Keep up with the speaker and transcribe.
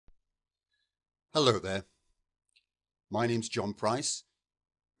Hello there, my name's John Price,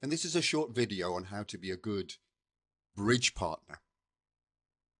 and this is a short video on how to be a good bridge partner.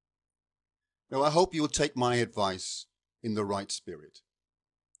 Now, I hope you'll take my advice in the right spirit.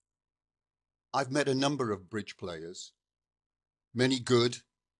 I've met a number of bridge players, many good,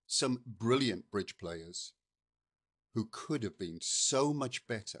 some brilliant bridge players, who could have been so much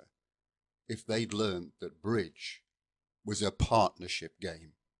better if they'd learned that bridge was a partnership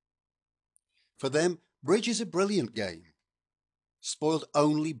game. For them, bridge is a brilliant game, spoiled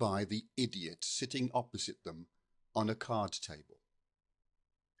only by the idiot sitting opposite them on a card table.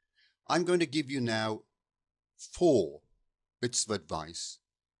 I'm going to give you now 4 bits of advice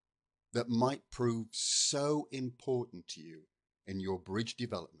that might prove so important to you in your bridge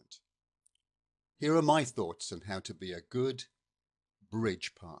development. Here are my thoughts on how to be a good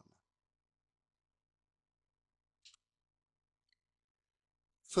bridge partner.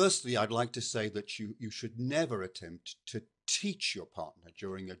 Firstly, I'd like to say that you should never attempt to teach your partner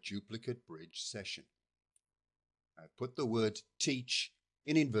during a duplicate bridge session. I put the word teach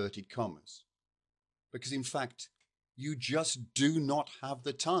in inverted commas, because in fact, you just do not have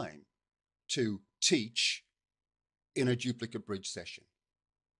the time to teach in a duplicate bridge session.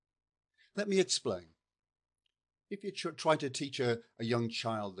 Let me explain. If you try to teach a young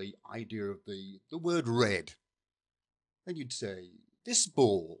child the idea of the word red, then you'd say, this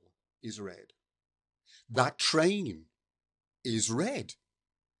ball is red. That train is red.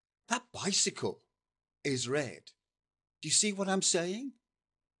 That bicycle is red. Do you see what I'm saying?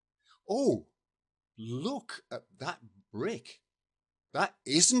 Oh, look at that brick. That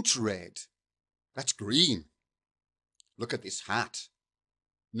isn't red. That's green. Look at this hat.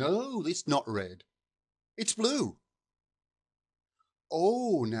 No, it's not red. It's blue.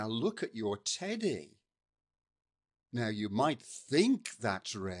 Oh, now look at your teddy. Now you might think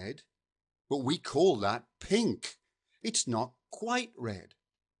that's red, but we call that pink. It's not quite red.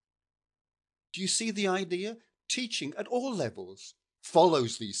 Do you see the idea? Teaching at all levels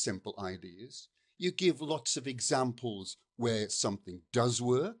follows these simple ideas. You give lots of examples where something does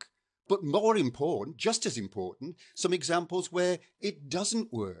work, but more important, just as important, some examples where it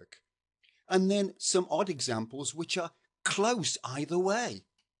doesn't work. And then some odd examples which are close either way.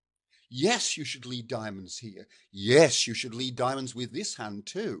 Yes, you should lead diamonds here. Yes, you should lead diamonds with this hand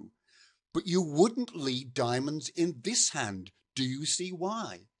too. But you wouldn't lead diamonds in this hand. Do you see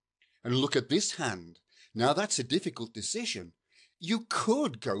why? And look at this hand. Now that's a difficult decision. You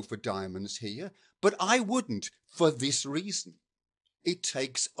could go for diamonds here, but I wouldn't for this reason. It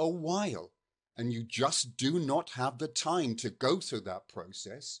takes a while, and you just do not have the time to go through that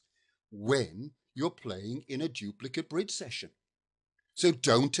process when you're playing in a duplicate bridge session. So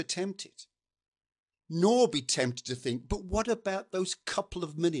don't attempt it. Nor be tempted to think, but what about those couple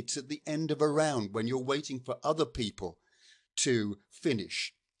of minutes at the end of a round when you're waiting for other people to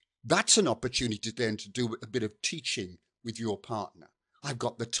finish? That's an opportunity then to do a bit of teaching with your partner. I've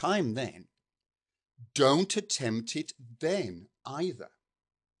got the time then. Don't attempt it then either.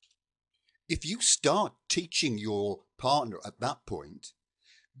 If you start teaching your partner at that point,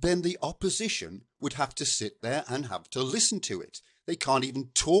 then the opposition would have to sit there and have to listen to it. They can't even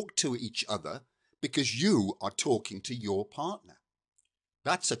talk to each other because you are talking to your partner.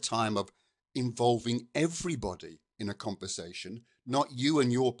 That's a time of involving everybody in a conversation, not you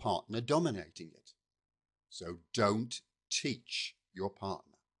and your partner dominating it. So don't teach your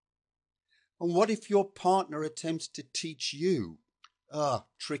partner. And what if your partner attempts to teach you?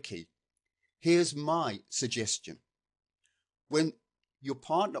 Tricky. Here's my suggestion. When your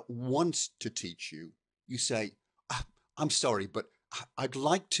partner wants to teach you, you say, I'm sorry, but I'd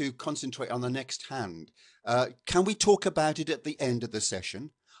like to concentrate on the next hand. Can we talk about it at the end of the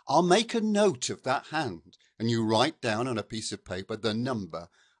session? I'll make a note of that hand, and you write down on a piece of paper the number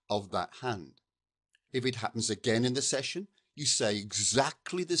of that hand. If it happens again in the session, you say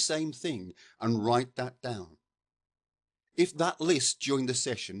exactly the same thing and write that down. If that list during the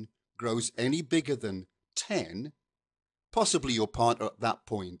session grows any bigger than 10, possibly your partner at that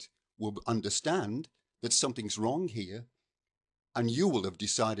point will understand that something's wrong here, and you will have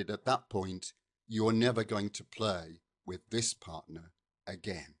decided at that point you're never going to play with this partner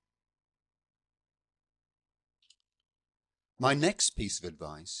again. My next piece of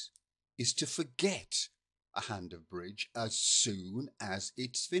advice is to forget a hand of bridge as soon as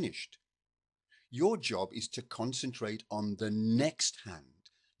it's finished. Your job is to concentrate on the next hand,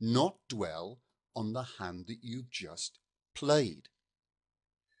 not dwell on the hand that you've just played.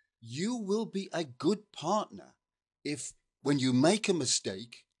 You will be a good partner if, when you make a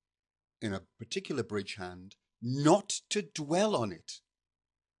mistake in a particular bridge hand, not to dwell on it,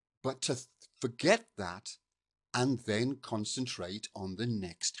 but to forget that, and then concentrate on the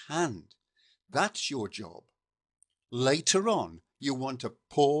next hand. That's your job. Later on, you want to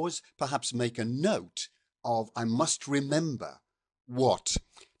pause, perhaps make a note of, I must remember what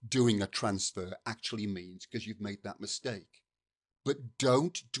doing a transfer actually means because you've made that mistake. But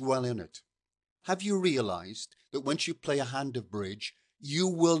don't dwell on it. Have you realized that once you play a hand of bridge, you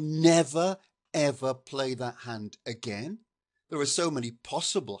will never, ever play that hand again? There are so many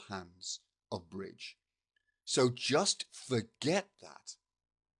possible hands of bridge. So just forget that.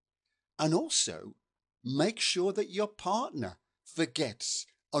 And also, make sure that your partner forgets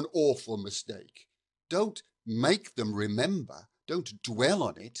an awful mistake. Don't make them remember. Don't dwell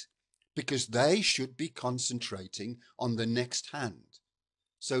on it, because they should be concentrating on the next hand.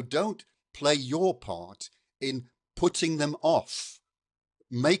 So don't play your part in putting them off,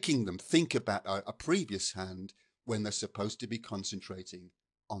 making them think about a previous hand when they're supposed to be concentrating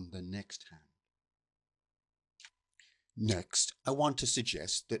on the next hand. Next, I want to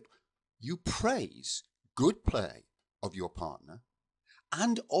suggest that you praise good play of your partner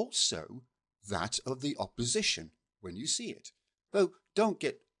and also that of the opposition when you see it. Though don't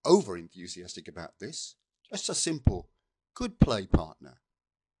get over enthusiastic about this. Just a simple good play, partner,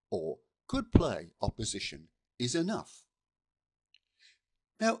 or good play, opposition, is enough.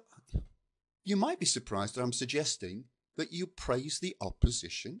 Now, you might be surprised that I'm suggesting that you praise the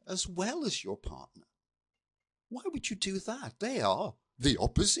opposition as well as your partner. Why would you do that? They are the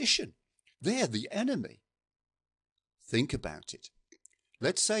opposition. They're the enemy. Think about it.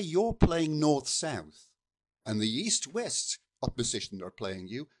 Let's say you're playing north-south, and the east-west opposition that are playing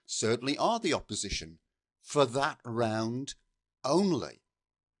you certainly are the opposition for that round only.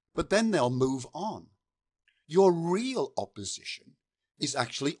 But then they'll move on. Your real opposition is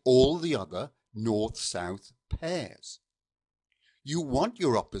actually all the other north-south pairs. You want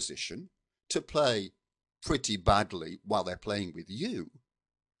your opposition to play pretty badly while they're playing with you,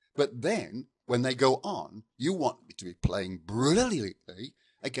 but then when they go on, you want me to be playing brilliantly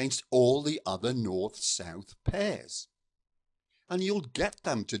against all the other north-south pairs. And you'll get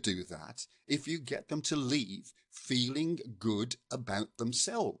them to do that if you get them to leave feeling good about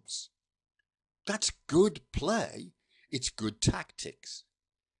themselves. That's good play, it's good tactics,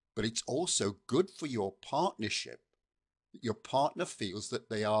 but it's also good for your partnership that your partner feels that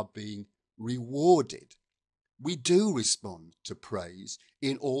they are being rewarded. We do respond to praise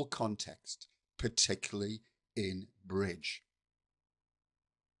in all contexts, particularly in bridge.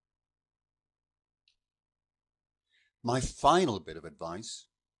 My final bit of advice,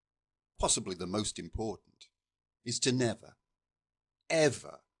 possibly the most important, is to never,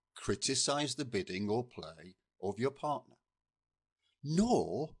 ever criticize the bidding or play of your partner,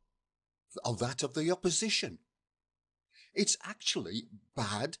 nor of that of the opposition. It's actually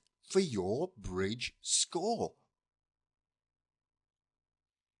bad for your bridge score.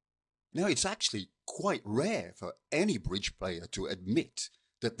 Now, it's actually quite rare for any bridge player to admit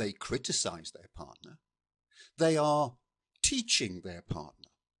that they criticize their partner. They are teaching their partner.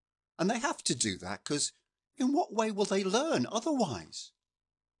 And they have to do that because in what way will they learn otherwise?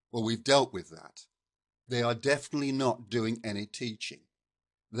 Well, we've dealt with that. They are definitely not doing any teaching.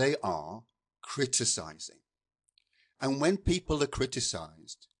 They are criticizing. And when people are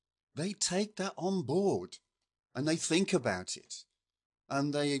criticized, they take that on board and they think about it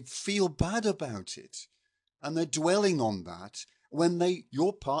and they feel bad about it and they're dwelling on that when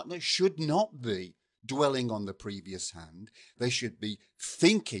your partner should not be dwelling on the previous hand. They should be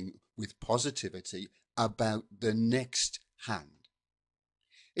thinking with positivity about the next hand.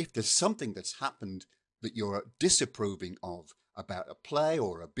 If there's something that's happened that you're disapproving of about a play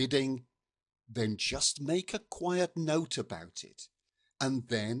or a bidding, then just make a quiet note about it. And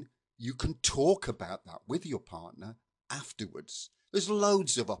then you can talk about that with your partner afterwards. There's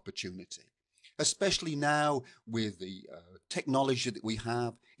loads of opportunity, especially now with the technology that we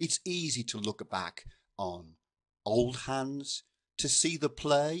have. It's easy to look back on old hands to see the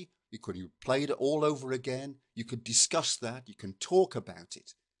play. You could play it all over again. You could discuss that. You can talk about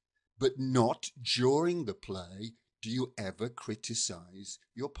it. But not during the play do you ever criticize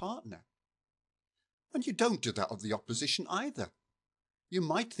your partner. And you don't do that of the opposition either. You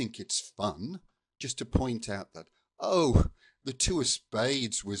might think it's fun just to point out that, oh, the two of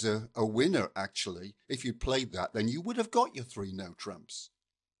spades was a winner, actually. If you played that, then you would have got your 3 no trumps.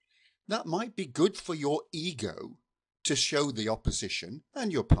 That might be good for your ego to show the opposition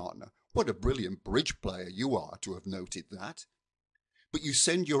and your partner what a brilliant bridge player you are to have noted that. But you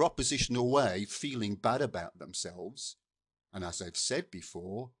send your opposition away feeling bad about themselves. And as I've said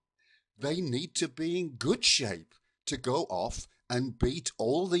before, they need to be in good shape to go off and beat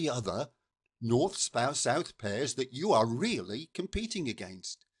all the other north-south pairs that you are really competing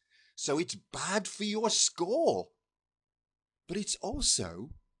against. So it's bad for your score. But it's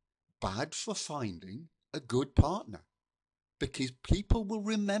also bad for finding a good partner, because people will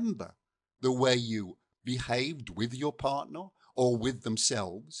remember the way you behaved with your partner or with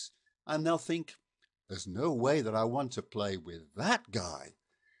themselves, and they'll think, there's no way that I want to play with that guy.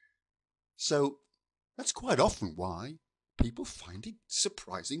 So that's quite often why people find it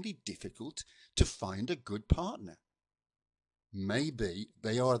surprisingly difficult to find a good partner. Maybe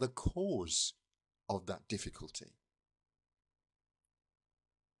they are the cause of that difficulty.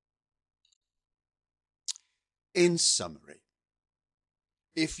 In summary,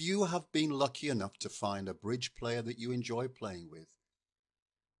 if you have been lucky enough to find a bridge player that you enjoy playing with,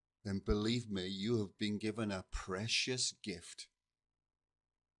 then believe me, you have been given a precious gift.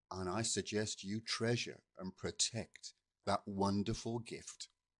 And I suggest you treasure and protect that wonderful gift.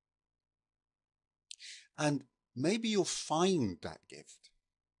 And maybe you'll find that gift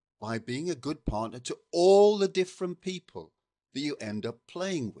by being a good partner to all the different people that you end up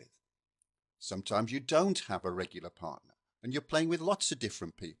playing with. Sometimes you don't have a regular partner and you're playing with lots of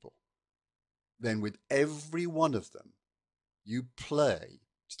different people. Then with every one of them, you play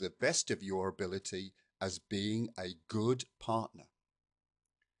to the best of your ability as being a good partner.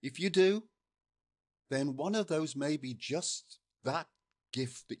 If you do, then one of those may be just that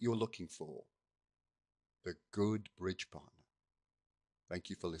gift that you're looking for, the good bridge partner. Thank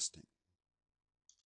you for listening.